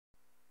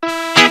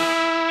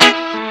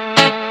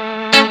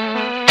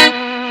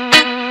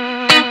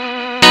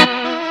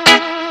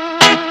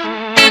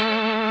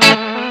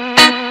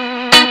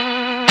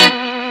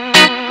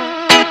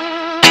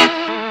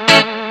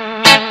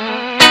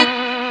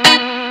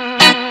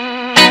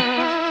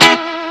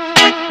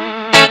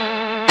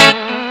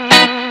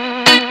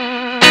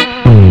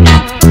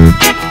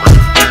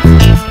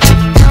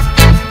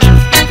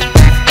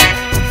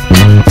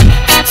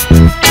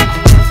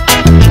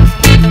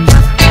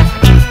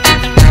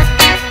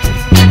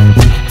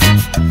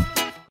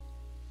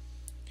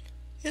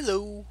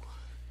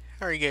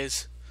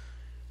guys,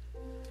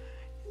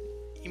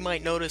 you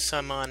might notice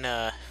I'm on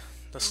the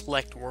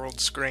select world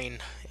screen.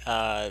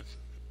 I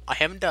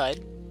haven't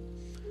died,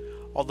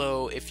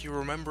 although if you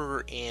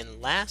remember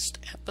in last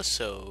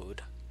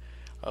episode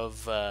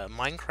of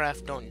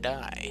Minecraft Don't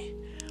Die,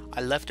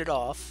 I left it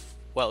off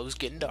while it was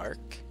getting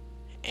dark,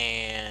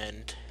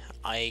 and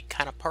I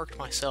kind of parked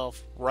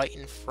myself right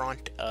in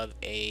front of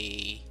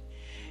a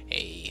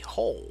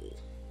hole.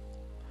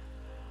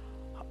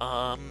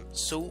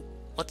 So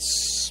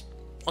let's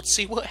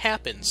see what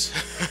happens.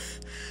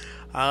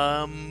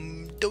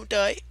 Don't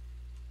die.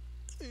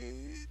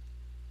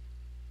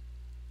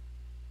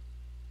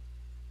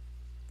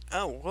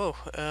 Oh, whoa.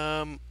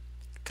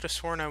 Could have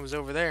sworn I was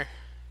over there.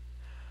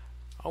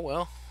 Oh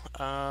well.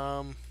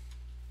 I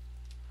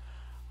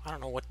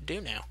don't know what to do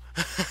now.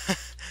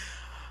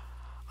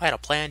 I had a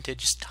plan to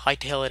just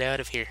hightail it out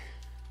of here.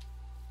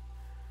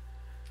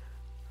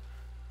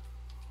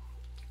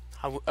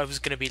 I was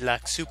gonna be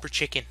like Super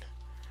Chicken.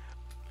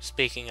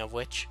 Speaking of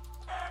which,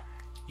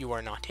 you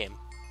are not him.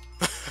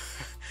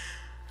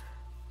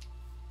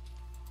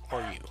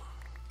 Or you.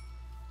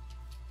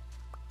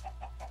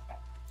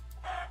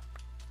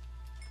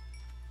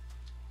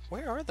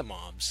 Where are the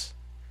mobs?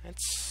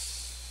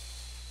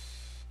 That's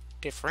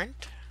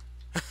different.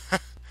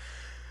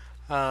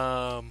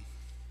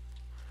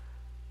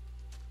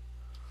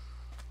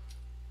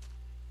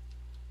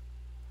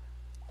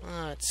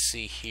 Let's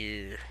see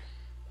here.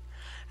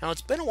 Now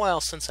it's been a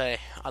while since I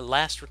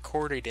last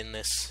recorded in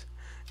this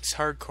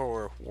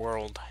hardcore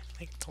world. I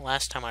think the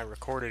last time I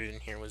recorded in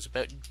here was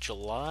about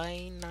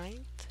July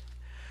 9th?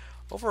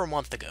 Over a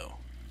month ago.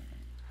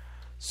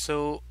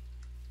 So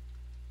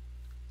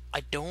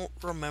I don't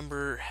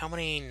remember how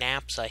many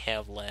naps I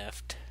have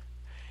left,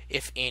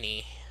 if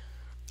any.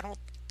 I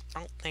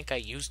don't think I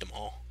used them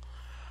all.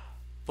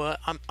 But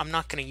I'm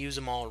not gonna use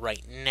them all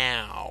right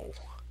now.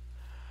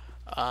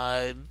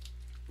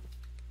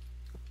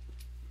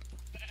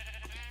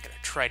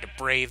 Try to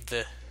brave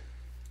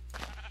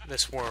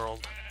this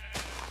world.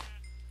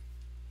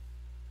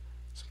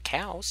 Some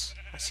cows.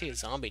 I see a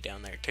zombie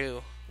down there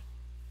too.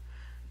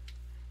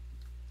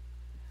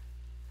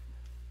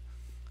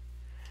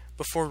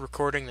 Before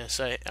recording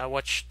this, I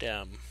watched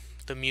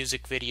the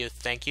music video.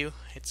 Thank you.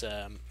 It's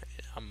a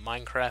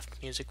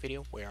Minecraft music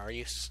video. Where are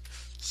you?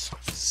 Son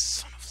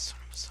of.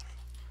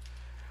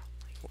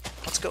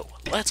 Let's go.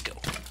 Let's go.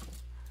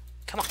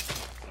 Come on.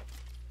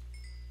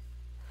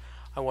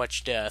 I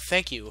watched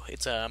Thank You.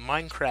 It's a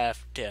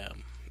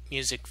Minecraft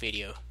music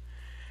video.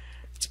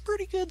 It's a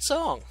pretty good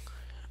song.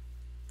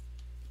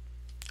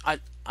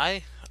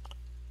 I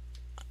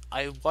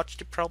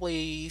watched it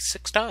probably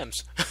 6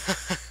 times.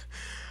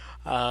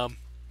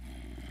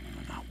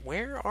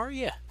 Where are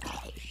you?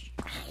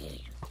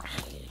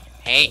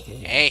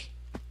 Hey.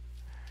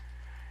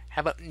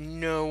 How about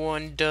no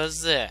one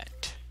does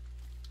that?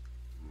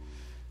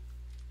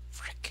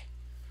 Frick.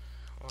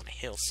 On a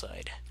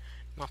hillside.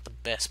 Not the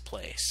best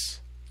place.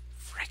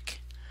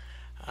 Frick.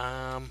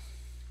 I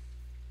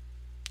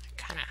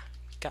kinda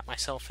got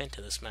myself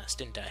into this mess,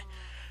 didn't I?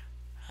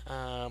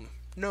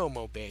 No,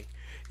 Mobinng.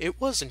 It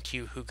wasn't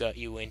you who got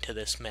you into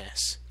this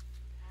mess.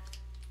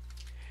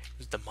 It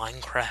was the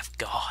Minecraft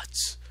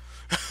gods.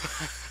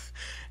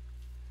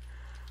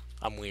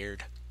 I'm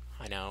weird.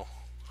 I know.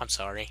 I'm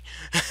sorry.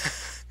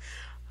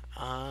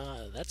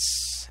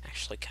 That's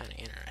actually kinda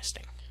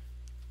interesting.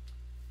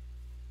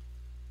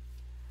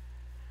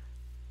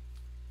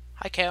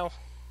 Hi, cow.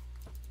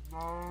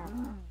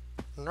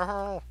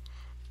 No.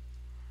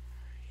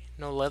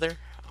 No leather?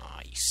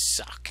 Aw, you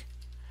suck.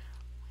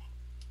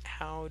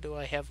 How do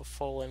I have a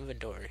full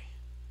inventory?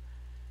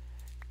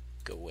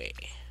 Go away.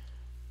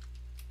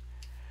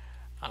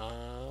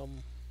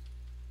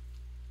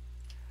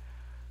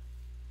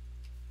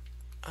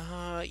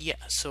 Yeah,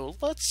 so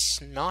let's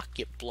not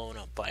get blown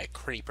up by a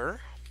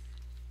creeper.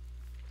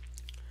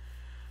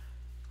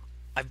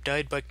 I've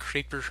died by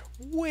creepers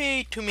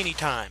way too many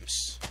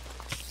times.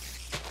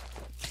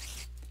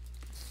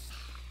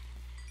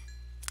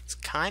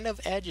 Kind of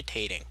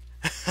agitating.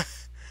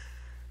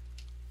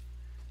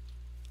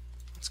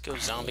 Let's go,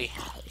 zombie.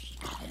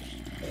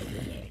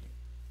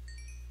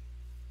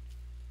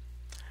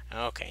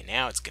 Okay,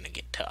 now it's gonna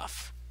get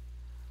tough.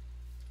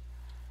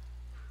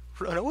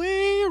 Run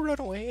away, run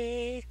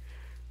away.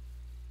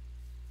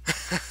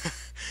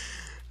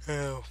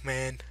 Oh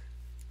man,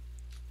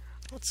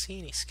 I don't see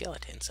any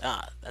skeletons.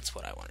 Ah, that's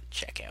what I want to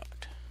check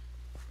out.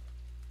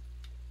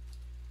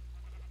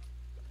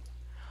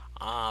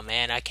 Ah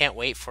man, I can't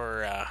wait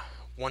for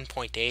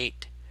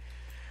 1.8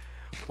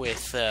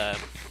 with the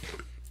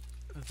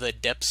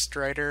Depth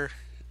Strider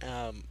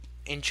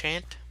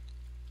enchant.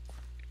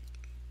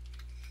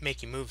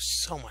 Make you move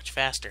so much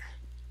faster.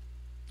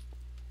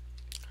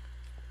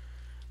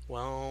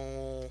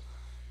 Well,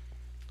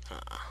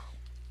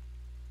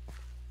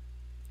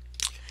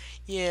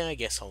 yeah, I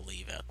guess I'll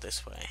leave out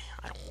this way.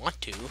 I don't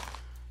want to,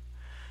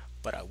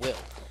 but I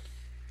will.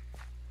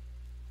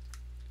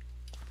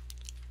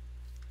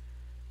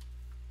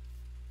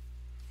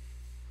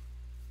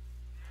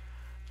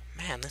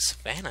 Man, this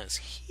savannah is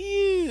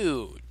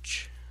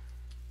huge.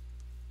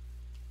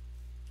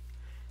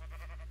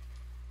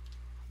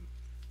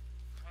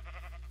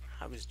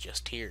 I was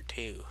just here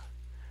too.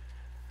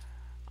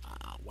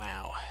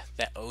 Wow,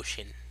 that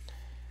ocean.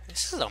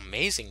 This is an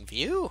amazing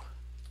view.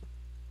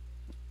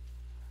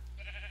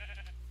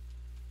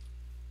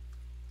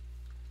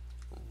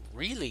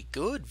 Really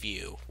good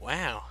view.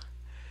 Wow.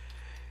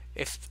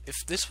 If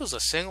this was a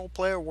single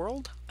player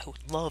world, I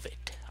would love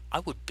it. I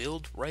would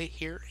build right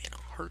here in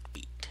a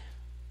heartbeat.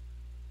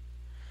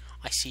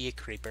 I see a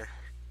creeper.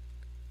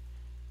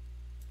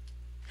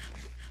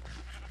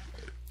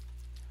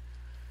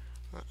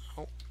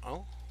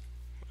 Oh.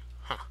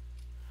 Huh.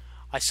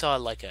 I saw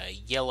like a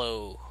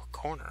yellow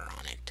corner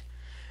on it.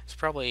 It's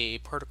probably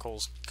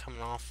particles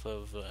coming off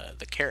of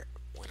the carrot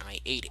when I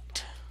ate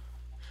it.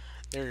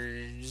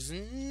 There's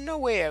no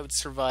way I would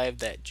survive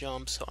that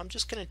jump, so I'm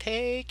just gonna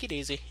take it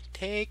easy.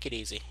 Take it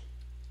easy.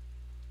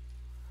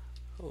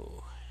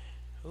 Ooh.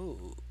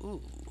 Ooh.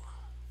 Ooh.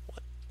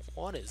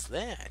 What is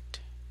that?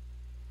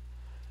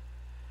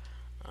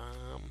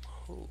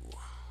 Ooh.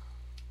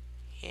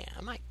 Yeah,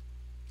 I might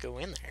go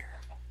in there.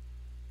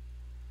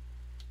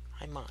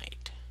 I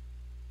might.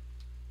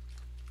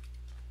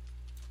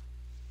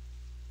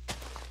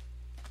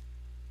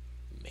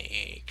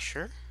 Make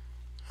sure.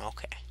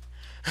 Okay.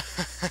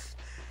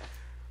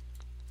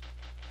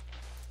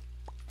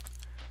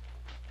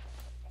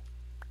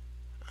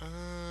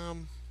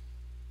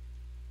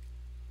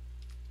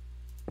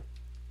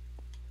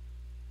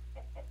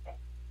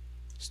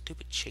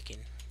 Stupid chicken.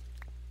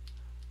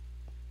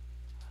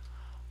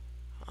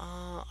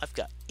 I've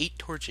got 8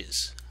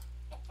 torches.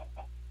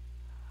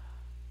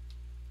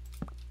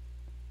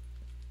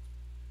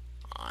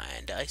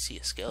 And I see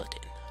a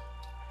skeleton.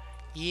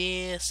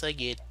 Yes, I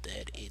get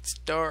that. It's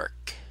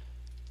dark.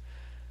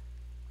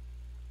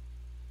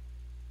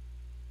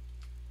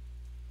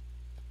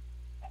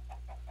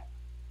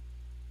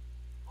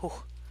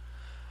 Oh.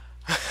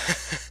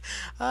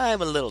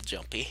 I'm a little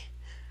jumpy.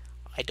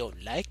 I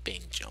don't like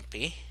being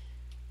jumpy.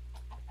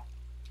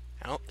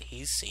 Oh,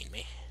 he's seen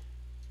me.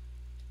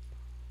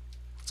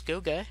 Let's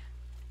go, guy.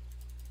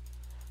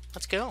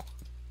 Let's go.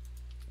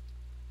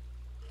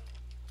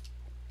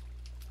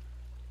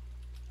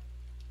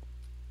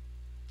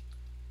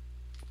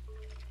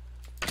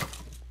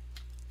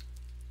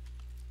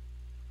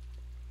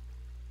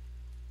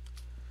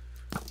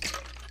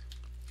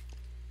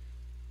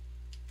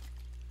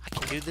 I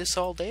can do this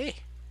all day.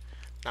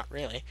 Not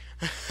really.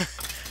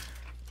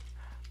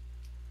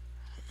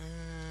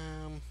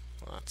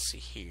 Let's see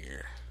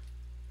here.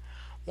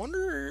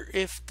 Wonder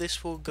if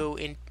this will go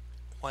in.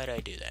 Why'd I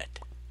do that?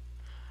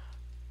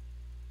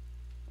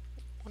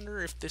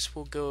 Wonder if this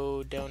will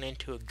go down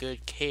into a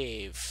good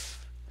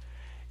cave.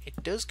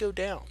 It does go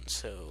down,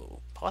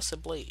 so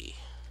possibly.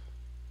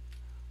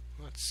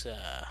 Let's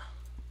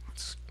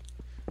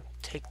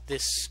take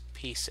this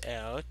piece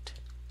out.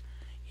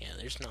 Yeah,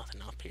 there's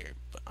nothing up here,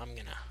 but I'm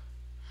gonna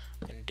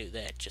do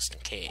that just in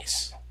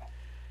case.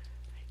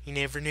 You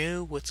never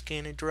know what's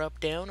gonna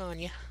drop down on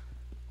you.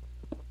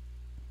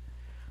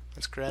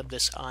 Let's grab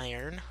this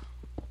iron.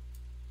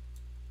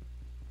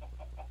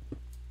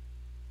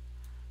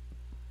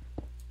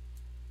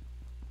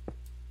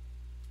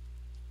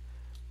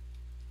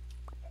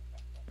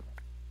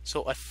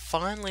 So I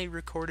finally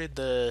recorded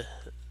the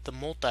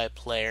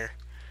multiplayer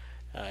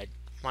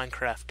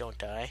Minecraft Don't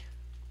Die,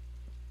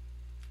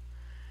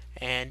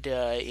 and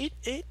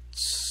it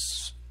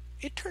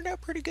turned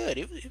out pretty good.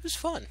 It was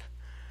fun.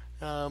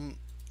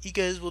 You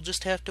guys will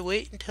just have to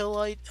wait until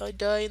I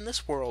die in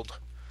this world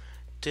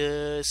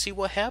to see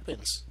what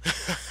happens.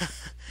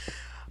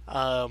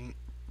 I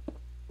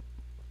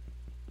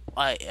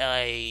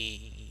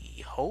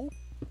hope.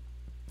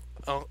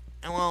 Oh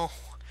well.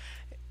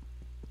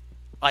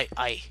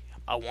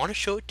 I want to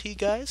show it to you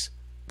guys,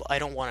 but I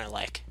don't want to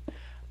like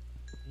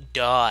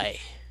die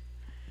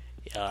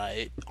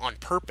on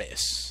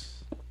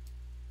purpose.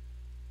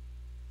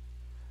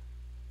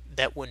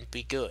 That wouldn't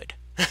be good.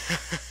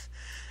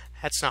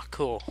 That's not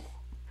cool.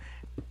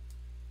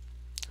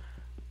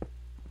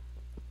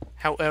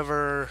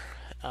 However,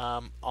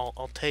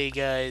 I'll tell you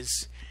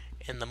guys,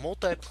 in the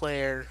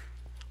multiplayer,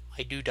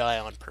 I do die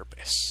on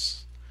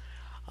purpose.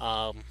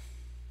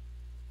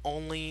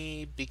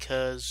 Only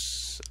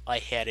because I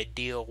had a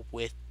deal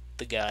with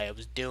the guy I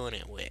was doing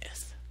it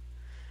with.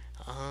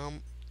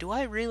 Do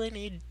I really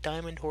need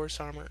diamond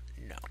horse armor?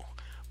 No.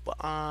 But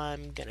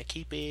I'm gonna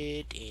keep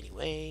it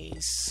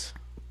anyways.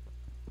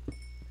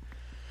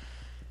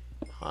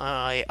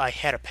 I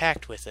had a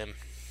pact with him.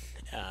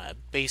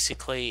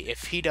 Basically,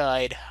 if he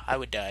died, I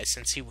would die,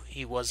 since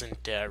he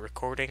wasn't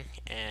recording,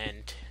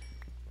 and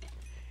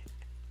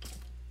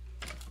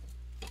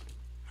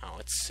oh,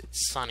 it's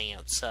sunny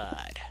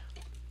outside.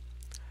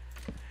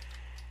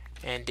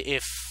 And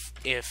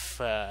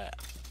if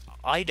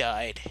I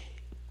died,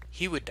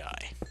 he would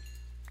die.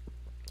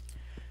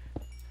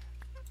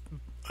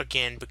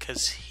 Again,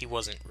 because he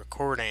wasn't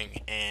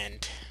recording,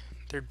 and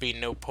there'd be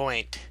no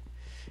point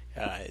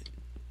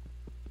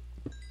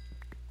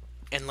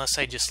unless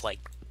I just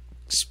like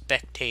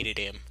spectated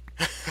him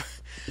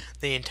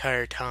the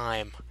entire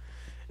time.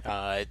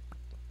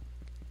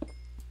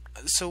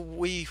 So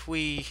we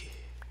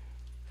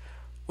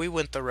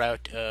went the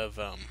route of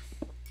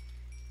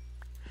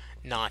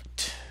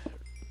not,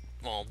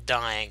 well,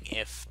 dying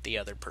if the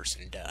other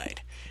person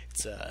died.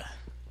 It's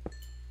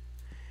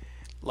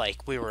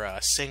like we were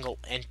a single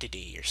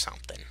entity or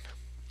something.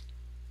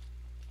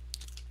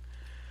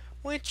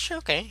 Which,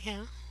 okay,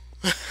 yeah.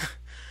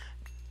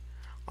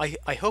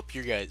 I hope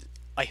you guys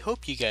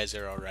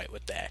are alright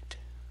with that.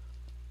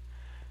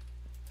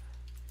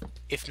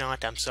 If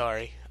not, I'm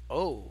sorry.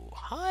 Oh,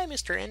 hi,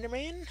 Mr.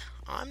 Enderman.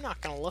 I'm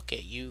not gonna look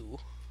at you.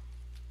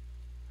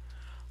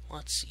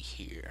 Let's see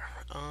here.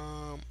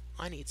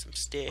 I need some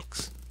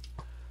sticks.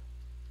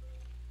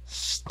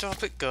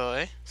 Stop it,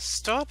 guy.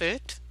 Stop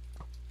it.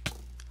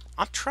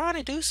 I'm trying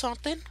to do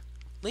something.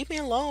 Leave me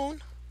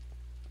alone.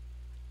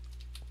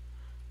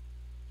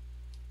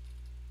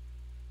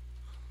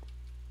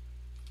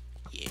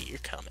 Yeah, you're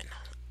coming.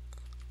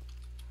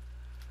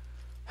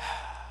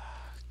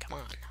 Come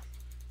on.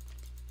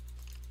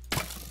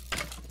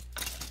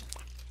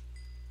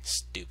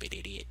 Stupid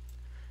idiot.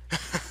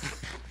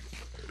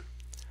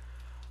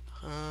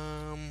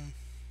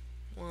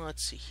 Well,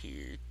 let's see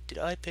here. Did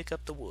I pick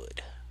up the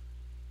wood?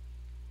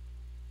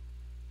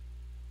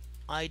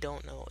 I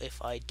don't know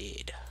if I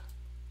did.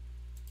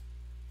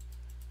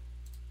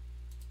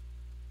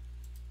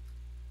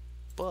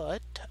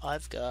 But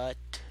I've got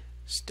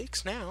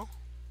sticks now.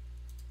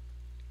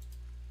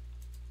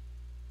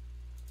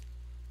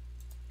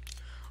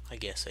 I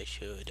guess I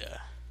should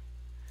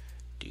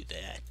do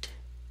that.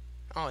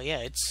 Oh yeah,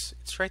 it's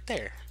right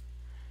there.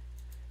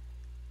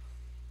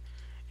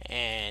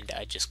 And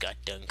I just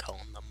got done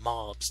calling the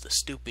mobs the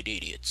stupid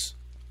idiots.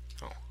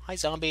 Oh, hi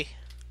zombie.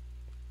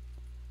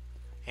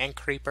 And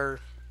creeper.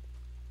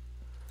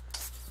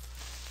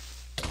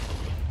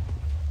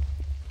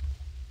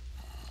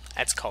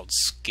 That's called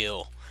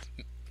skill.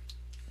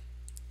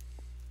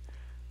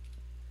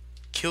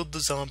 Killed the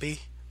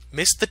zombie,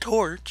 missed the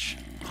torch,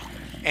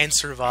 and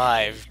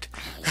survived.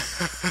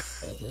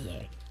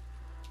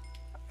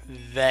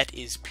 That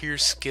is pure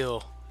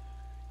skill.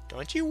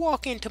 Don't you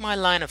walk into my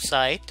line of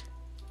sight.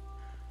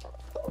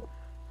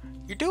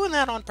 You're doing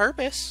that on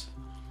purpose.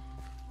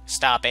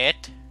 Stop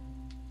it.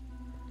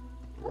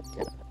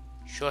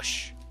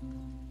 Shush.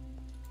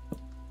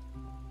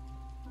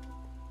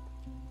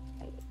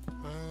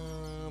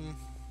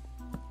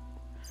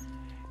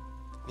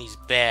 These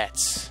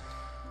bats.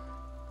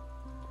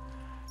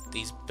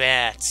 These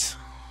bats.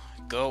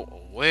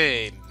 Go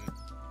away.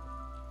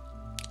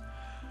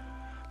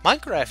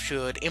 Minecraft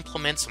should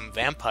implement some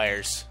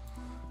vampires.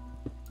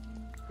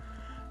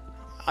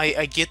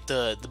 I get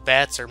the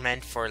bats are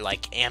meant for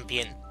like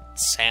ambient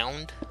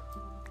sound.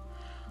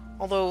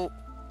 Although,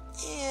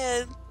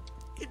 yeah,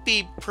 it'd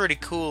be pretty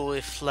cool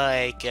if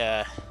like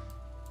if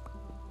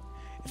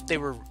they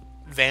were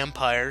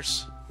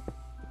vampires.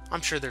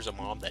 I'm sure there's a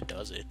mob that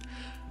does it.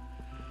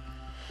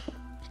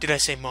 Did I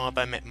say mob?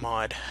 I meant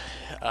mod.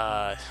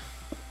 Yeah,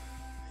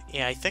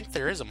 I think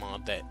there is a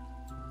mod that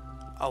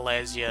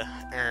allows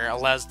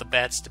the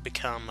bats to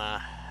become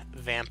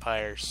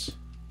vampires.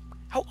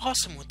 How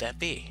awesome would that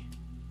be?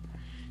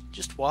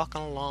 Just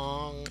walking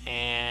along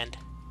and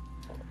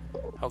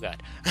oh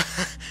god,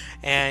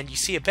 and you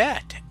see a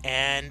bat,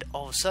 and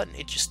all of a sudden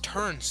it just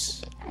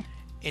turns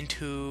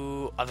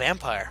into a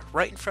vampire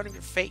right in front of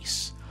your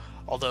face.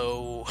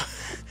 Although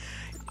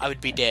I would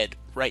be dead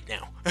right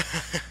now.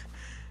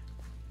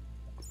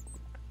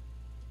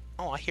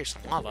 Oh, I hear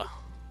some lava.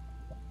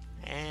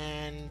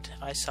 And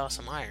I saw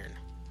some iron.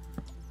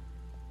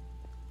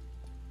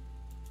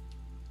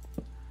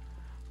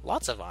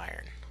 Lots of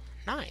iron.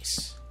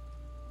 Nice.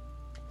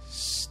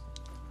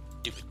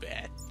 Stupid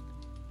bat.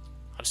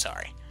 I'm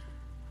sorry.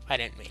 I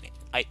didn't mean it.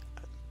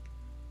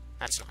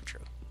 That's not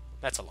true.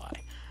 That's a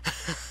lie.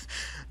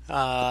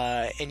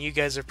 And you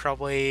guys are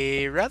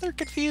probably rather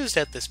confused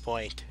at this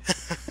point.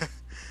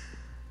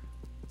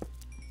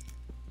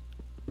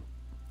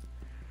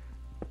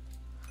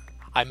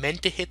 I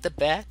meant to hit the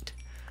bat,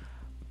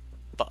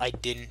 but I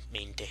didn't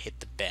mean to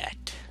hit the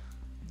bat.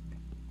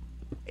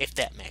 If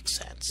that makes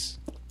sense.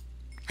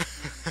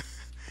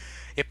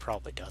 It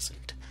probably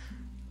doesn't.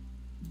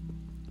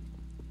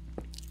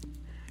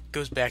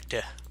 Goes back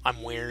to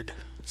I'm weird.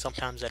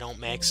 Sometimes I don't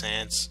make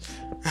sense.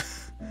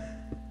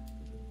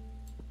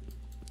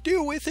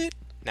 Deal with it.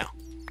 No,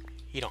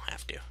 you don't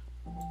have to.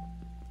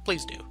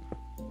 Please do.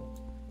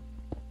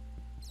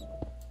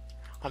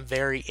 I'm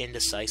very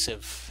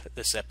indecisive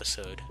this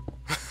episode.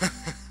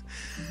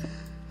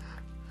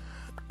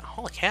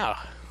 Holy cow.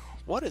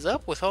 What is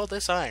up with all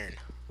this iron?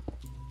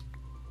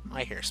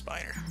 I hear a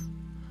spider.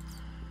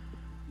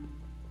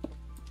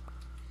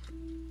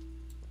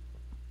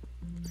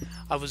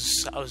 I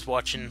was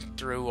watching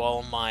through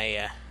all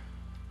my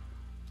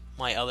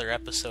my other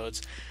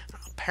episodes.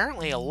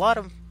 Apparently a lot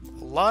of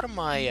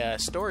my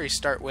stories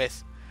start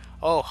with,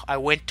 "Oh, I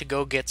went to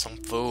go get some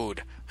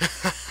food."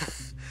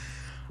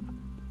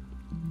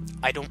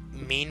 I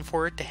don't mean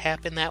for it to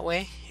happen that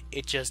way.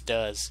 It just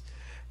does.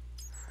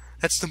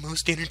 That's the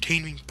most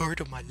entertaining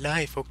part of my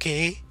life,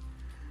 okay?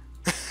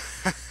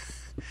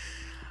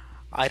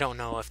 I don't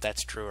know if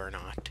that's true or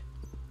not.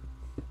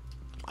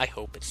 I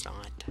hope it's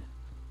not.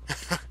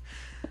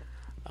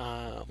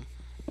 um,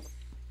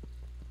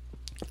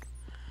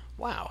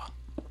 wow.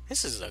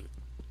 This is a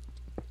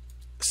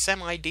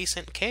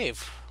semi-decent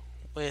cave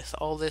with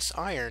all this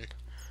iron.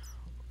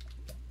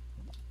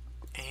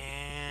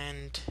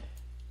 And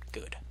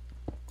good.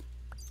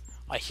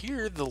 I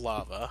hear the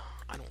lava.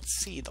 I don't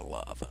see the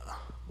lava.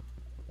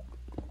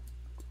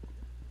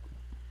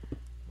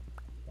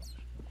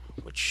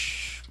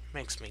 Which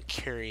makes me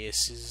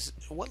curious is,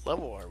 what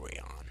level are we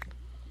on?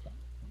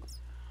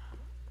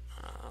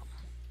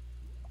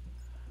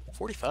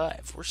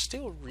 45. We're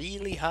still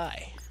really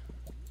high.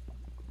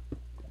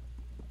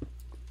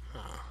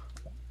 Huh.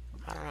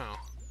 I don't know.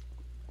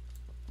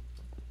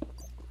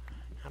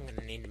 I'm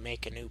gonna need to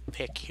make a new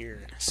pick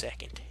here in a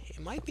second. It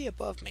might be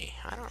above me.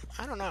 I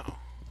don't know.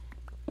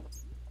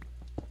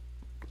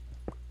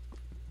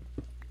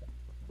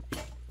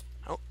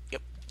 Oh,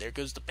 yep, there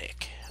goes the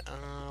pick.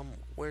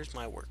 Where's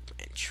my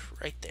workbench?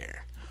 Right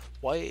there.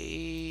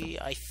 Why,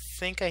 I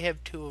think I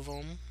have 2 of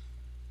them,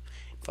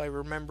 if I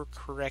remember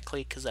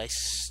correctly, because I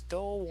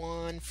stole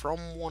one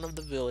from one of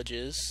the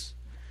villages,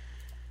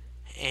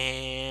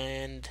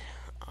 and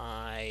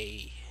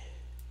I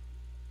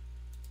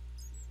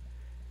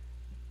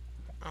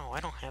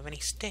don't have any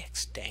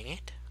sticks, dang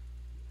it.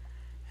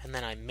 And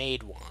then I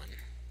made one.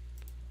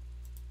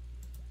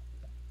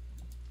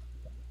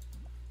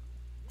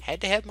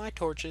 Had to have my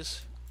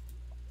torches.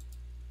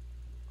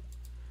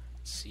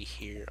 Let's see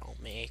here, I'll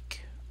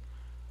make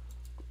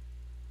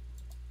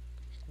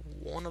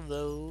one of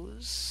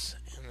those,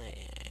 and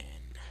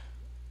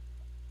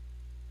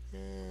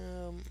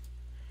then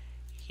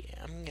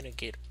yeah, I'm gonna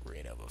get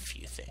rid of a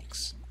few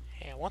things.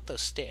 Hey, I want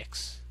those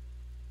sticks.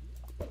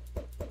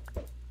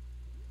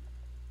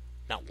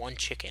 Not one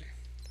chicken.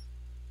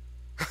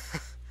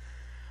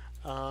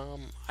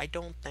 I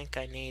don't think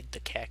I need the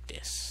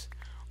cactus,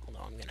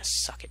 although I'm gonna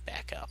suck it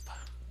back up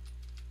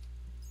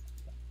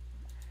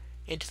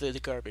into the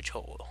garbage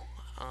hole.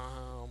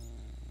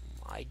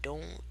 I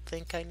don't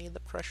think I need the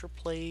pressure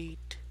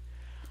plate.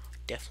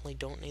 Definitely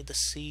don't need the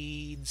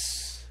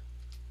seeds.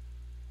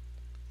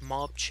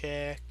 Mob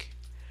check.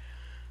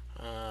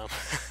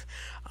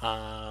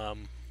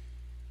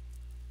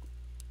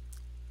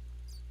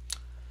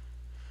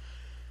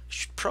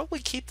 Should probably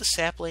keep the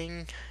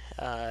sapling,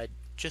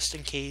 just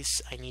in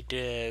case I need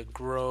to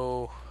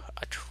grow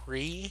a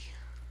tree.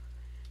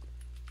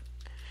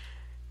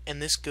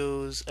 And this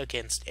goes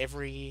against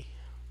every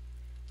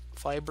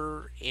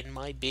fiber in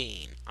my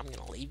being. I'm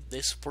going to leave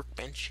this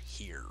workbench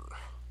here.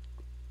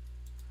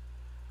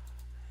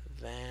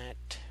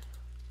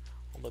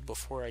 Although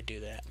before I do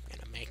that, I'm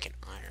going to make an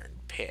iron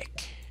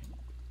pick.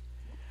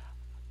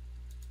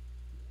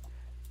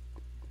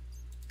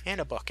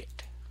 And a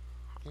bucket.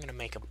 I'm going to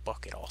make a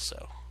bucket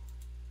also.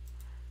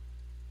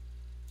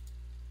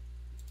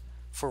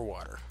 For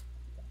water.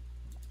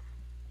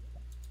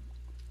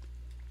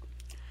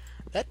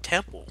 That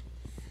temple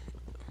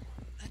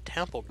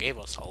gave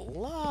us a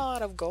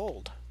lot of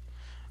gold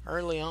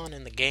early on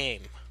in the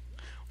game,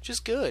 which is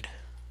good.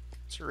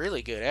 It's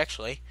really good,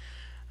 actually.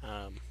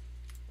 Now,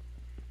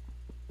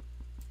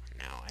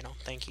 I don't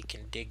think you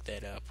can dig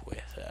that up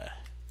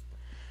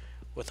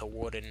with a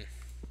wooden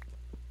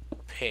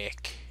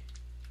pick.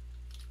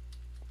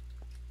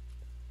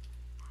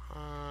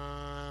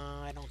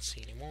 I don't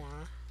see any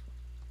more.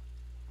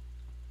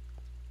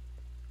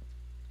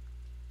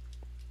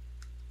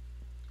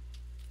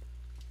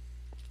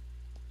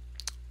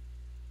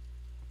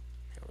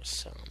 There was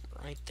some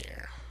right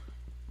there.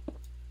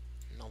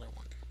 Another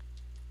one.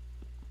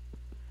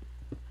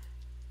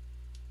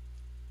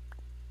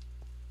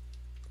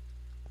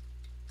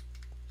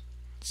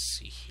 Let's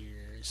see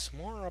here. There's some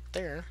more up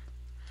there.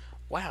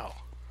 Wow,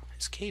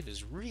 this cave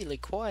is really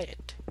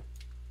quiet.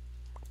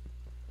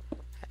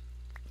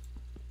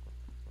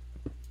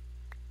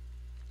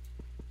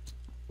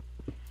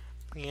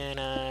 I'm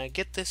gonna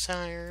get this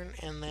iron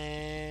and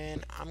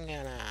then I'm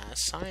gonna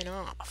sign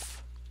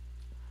off.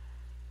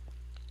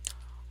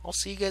 I'll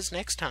see you guys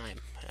next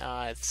time.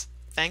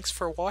 Thanks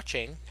for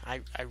watching. I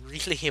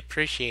really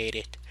appreciate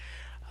it.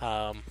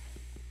 I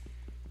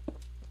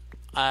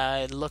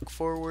look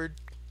forward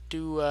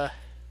to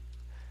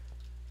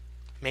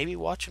maybe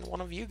watching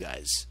one of you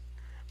guys.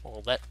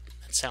 Well, that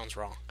sounds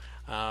wrong.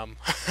 No.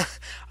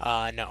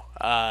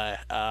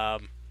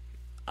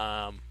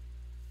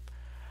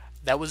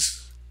 That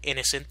was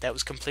innocent. That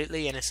was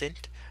completely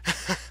innocent.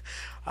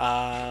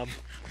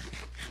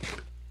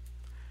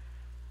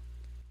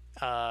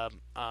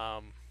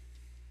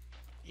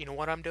 You know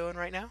what I'm doing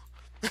right now?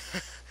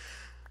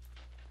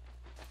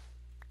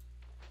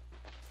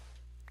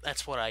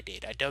 That's what I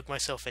did. I dug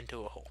myself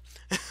into a hole.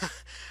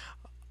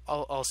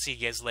 I'll see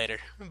you guys later.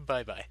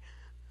 Bye bye.